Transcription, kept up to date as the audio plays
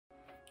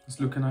It's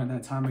looking like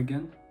that time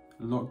again.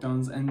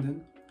 Lockdown's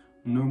ending.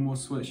 No more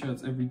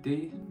sweatshirts every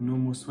day. No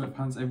more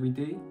sweatpants every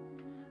day.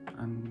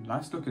 And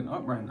life's looking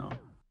up right now.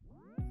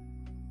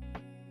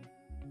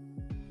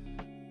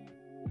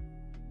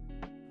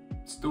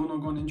 Still not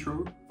got an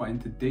intro, but in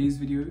today's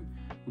video,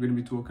 we're going to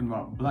be talking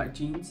about black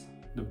jeans,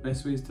 the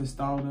best ways to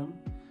style them,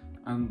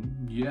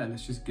 and yeah,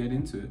 let's just get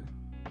into it.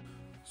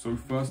 So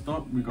first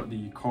up, we got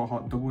the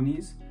Carhartt double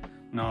knees.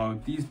 Now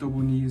these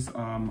double knees,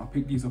 I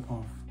picked these up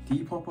off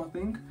Depop, I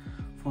think,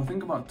 for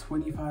about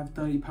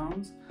 25–30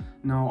 pounds.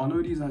 Now I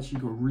know these actually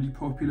got really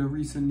popular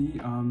recently.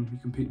 You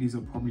can pick these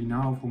up probably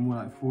now for more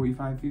like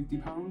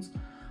 45–50 pounds,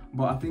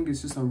 but I think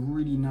it's just a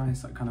really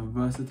nice, like, kind of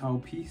versatile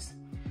piece.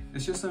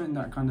 It's just something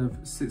that kind of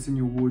sits in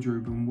your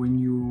wardrobe, and when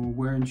you're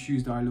wearing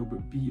shoes that are a little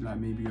bit beat, like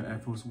maybe your Air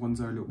Force Ones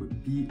are a little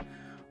bit beat,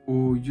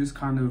 or you're just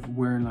kind of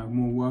wearing like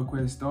more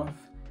workwear stuff,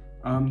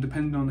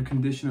 depending on the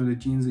condition of the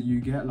jeans that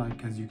you get,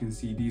 like as you can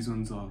see, these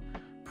ones are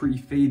pretty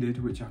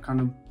faded, which I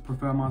kind of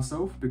prefer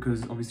myself,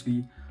 because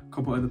obviously a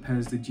couple other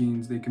pairs of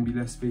jeans, they can be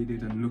less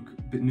faded and look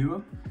a bit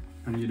newer.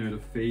 And you know,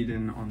 the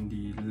fading on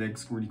the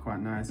legs really quite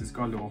nice. It's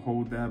got a little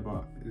hold there,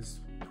 but it's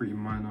pretty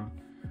minor.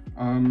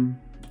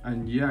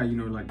 And yeah, you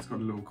know, like it's got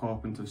a little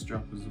carpenter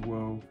strap as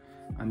well,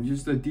 and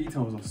just the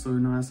details are so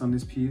nice on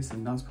this piece,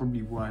 and that's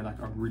probably why I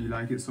really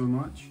like it so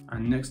much.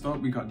 And next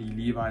up, we got the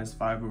Levi's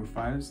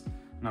 505s.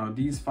 Now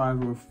these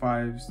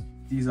 505s,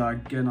 these are,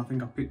 again, I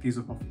think I picked these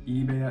up off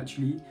eBay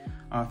actually.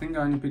 I think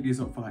I only picked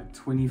these up for like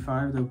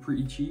 25. They were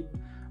pretty cheap.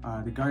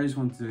 The guy just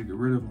wanted to get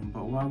rid of them,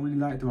 but what I really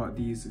liked about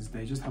these is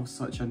they just have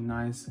such a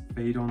nice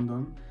fade on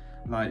them.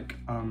 Like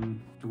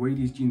the way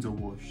these jeans are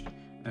washed,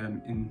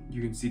 and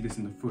you can see this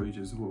in the footage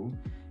as well,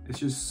 it's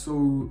just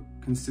so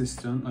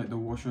consistent, like the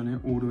wash on it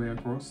all the way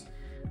across.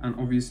 And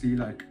obviously,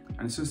 like,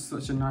 and it's just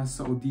such a nice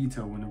subtle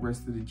detail when the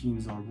rest of the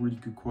jeans are really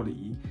good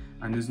quality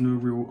and there's no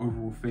real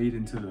overall fade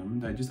into them.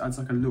 That just adds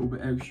like a little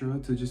bit extra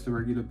to just a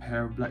regular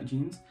pair of black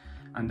jeans,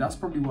 and that's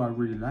probably why I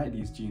really like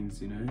these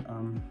jeans, you know.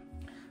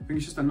 I think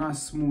it's just a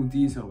nice small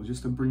detail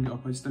just to bring it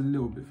up just a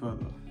little bit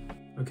further.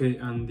 Okay,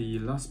 and the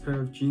last pair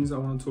of jeans I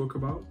want to talk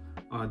about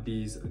are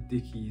these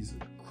Dickies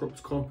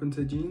cropped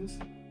carpenter jeans.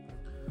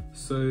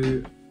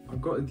 So I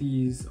got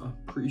these, I'm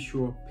pretty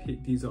sure I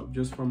picked these up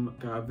just from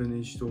a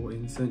vintage store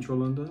in central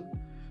London,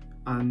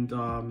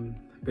 and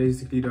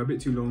basically they're a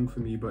bit too long for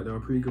me, but they're a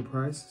pretty good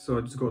price, so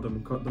I just got them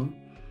and cut them.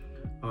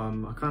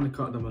 I kind of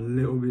cut them a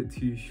little bit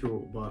too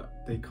short,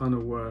 but they kind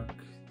of work,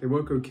 they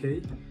work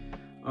okay.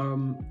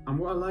 And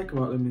what I like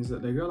about them is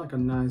that they got like a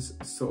nice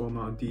subtle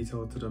amount of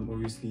detail to them.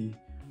 Obviously,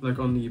 like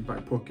on the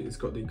back pocket, it's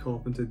got the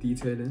carpenter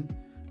detailing,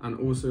 and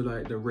also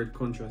like the red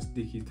contrast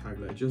Dickies tag,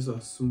 like just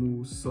a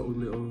small subtle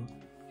little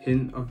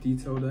hint of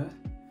detail there.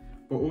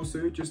 But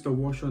also just the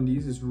wash on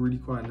these is really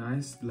quite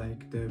nice,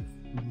 like they're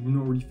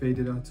not really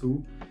faded at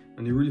all,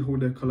 and they really hold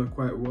their color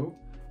quite well,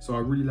 so I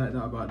really like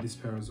that about this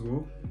pair as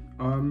well.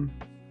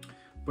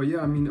 But yeah,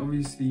 I mean,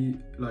 obviously,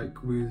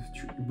 like with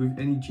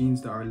any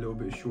jeans that are a little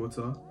bit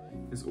shorter,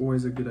 it's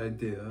always a good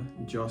idea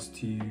just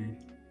to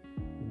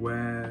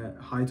wear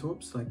high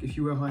tops. Like if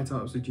you wear high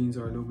tops, the jeans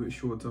are a little bit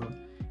shorter,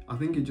 I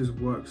think it just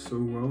works so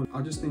well.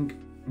 I just think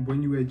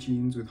when you wear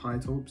jeans with high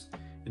tops,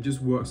 it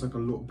just works like a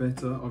lot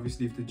better,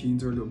 obviously if the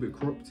jeans are a little bit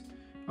cropped,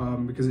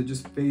 because it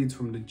just fades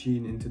from the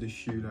jean into the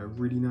shoe like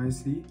really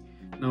nicely.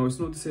 Now it's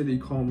not to say that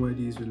you can't wear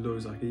these with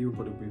lows, like I even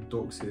put it with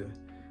Docs here,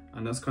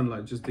 and that's kind of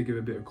like just to give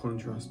a bit of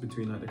contrast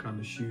between like the kind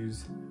of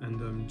shoes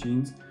and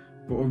jeans.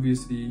 But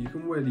obviously you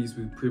can wear these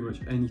with pretty much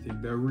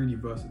anything. They're a really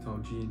versatile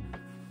jean.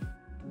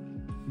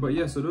 But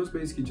yeah, so those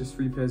basically just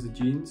 3 pairs of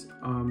jeans.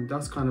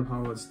 That's kind of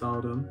how I'd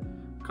style them.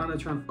 Kind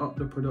of trying to up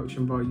the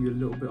production value a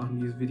little bit on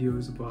these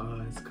videos,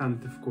 but it's kind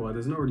of difficult.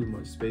 There's not really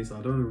much space. I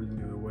don't really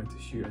know where to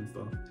shoot and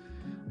stuff,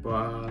 but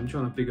I'm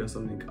trying to figure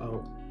something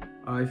out.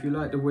 If you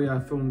like the way I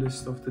filmed this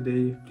stuff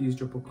today, please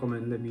drop a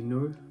comment and let me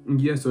know. And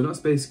yeah, so that's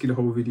basically the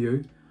whole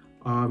video.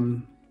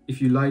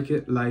 If you like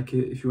it, like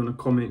it. If you want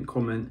to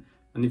comment,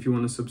 and if you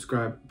want to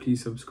subscribe,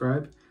 please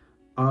subscribe.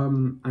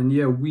 And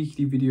yeah,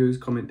 weekly videos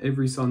coming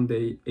every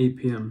Sunday, 8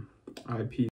 PM. Peace.